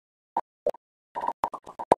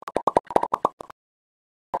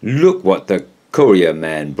Look what the courier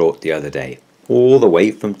man brought the other day, all the way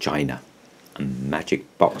from China. A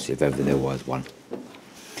magic box, if ever there was one.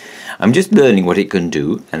 I'm just learning what it can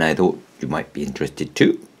do, and I thought you might be interested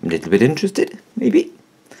too. A little bit interested, maybe?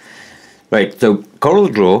 Right, so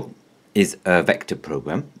CorelDRAW is a vector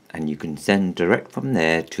program, and you can send direct from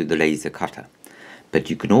there to the laser cutter. But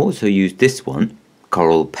you can also use this one,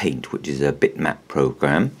 CorelPAINT, which is a bitmap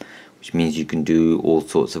program, which means you can do all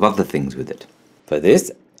sorts of other things with it. For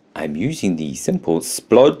this, I'm using the simple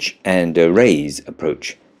splodge and erase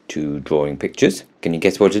approach to drawing pictures. Can you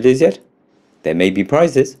guess what it is yet? There may be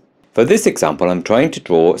prizes. For this example, I'm trying to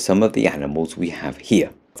draw some of the animals we have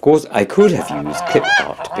here. Of course, I could have used clip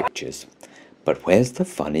art pictures, but where's the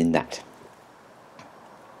fun in that?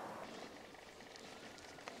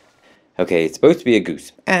 Okay, it's supposed to be a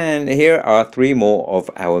goose, and here are 3 more of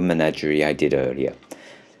our menagerie I did earlier.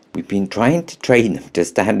 We've been trying to train them to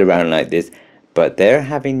stand around like this, but they're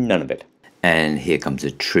having none of it. And here comes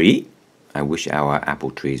a tree. I wish our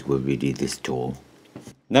apple trees were really this tall.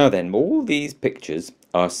 Now then, all these pictures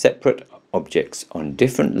are separate objects on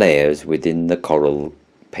different layers within the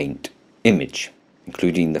CorelPAINT image,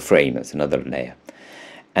 including the frame, that's another layer.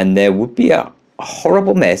 And there would be a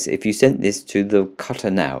horrible mess if you sent this to the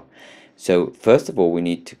cutter now. So first of all, we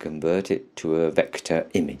need to convert it to a vector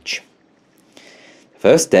image. The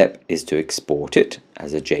first step is to export it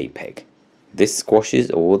as a JPEG. This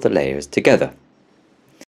squashes all the layers together.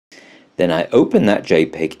 Then I open that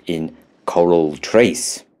JPEG in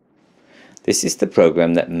CorelTRACE. This is the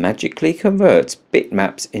program that magically converts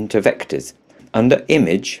bitmaps into vectors. Under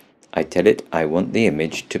Image, I tell it I want the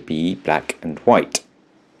image to be black and white.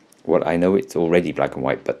 Well, I know it's already black and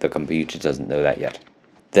white, but the computer doesn't know that yet.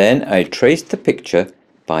 Then I trace the picture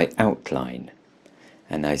by outline,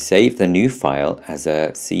 and I save the new file as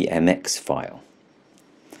a CMX file.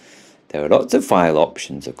 There are lots of file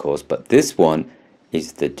options, of course, but this one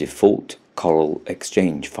is the default Corel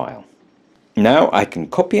Exchange file. Now I can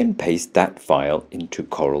copy and paste that file into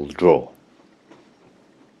CorelDRAW.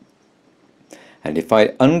 And if I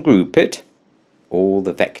ungroup it, all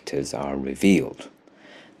the vectors are revealed.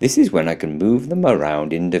 This is when I can move them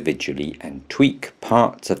around individually and tweak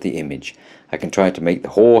parts of the image. I can try to make the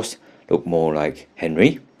horse look more like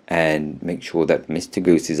Henry and make sure that Mr.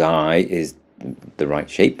 Goose's eye is the right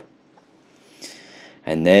shape.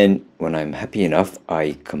 And then when I'm happy enough,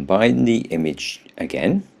 I combine the image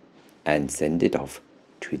again and send it off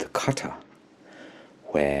to the cutter,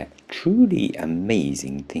 where truly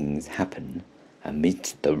amazing things happen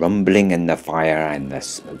amidst the rumbling and the fire and the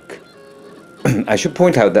smoke. I should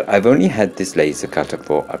point out that I've only had this laser cutter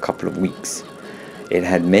for a couple of weeks. It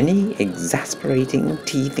had many exasperating,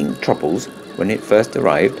 teething troubles when it first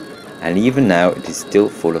arrived, and even now it is still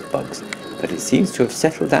full of bugs. But it seems to have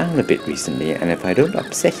settled down a bit recently, and if I don't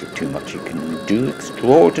upset it too much, it can do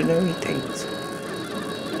extraordinary things.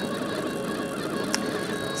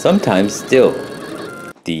 Sometimes still,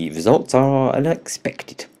 the results are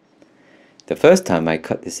unexpected. The first time I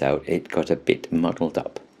cut this out, it got a bit muddled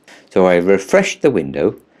up. So I refreshed the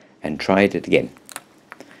window and tried it again.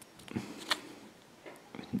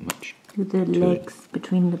 Isn't much do the legs it.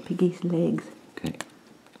 Between the piggy's legs. Okay.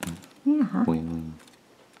 Yeah. And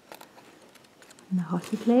the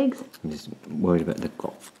horse's legs. I'm just worried about the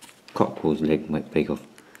cockerel's leg might break off.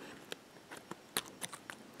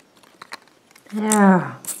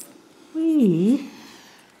 There. Wee.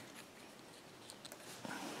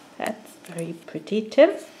 That's very pretty,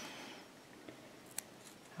 Tim.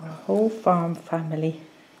 Our whole farm family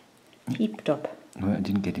heaped up. No, I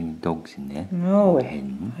didn't get any dogs in there. No,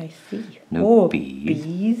 hen. I see. No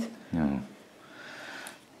bees. No.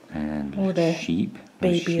 And the sheep.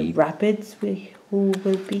 Baby rabbits who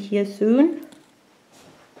will be here soon.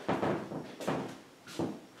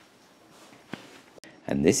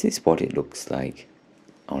 And this is what it looks like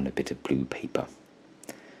on a bit of blue paper.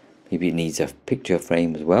 Maybe it needs a picture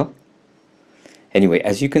frame as well. Anyway,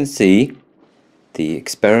 as you can see, the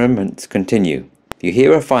experiments continue. If you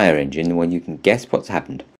hear a fire engine, well, you can guess what's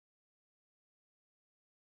happened.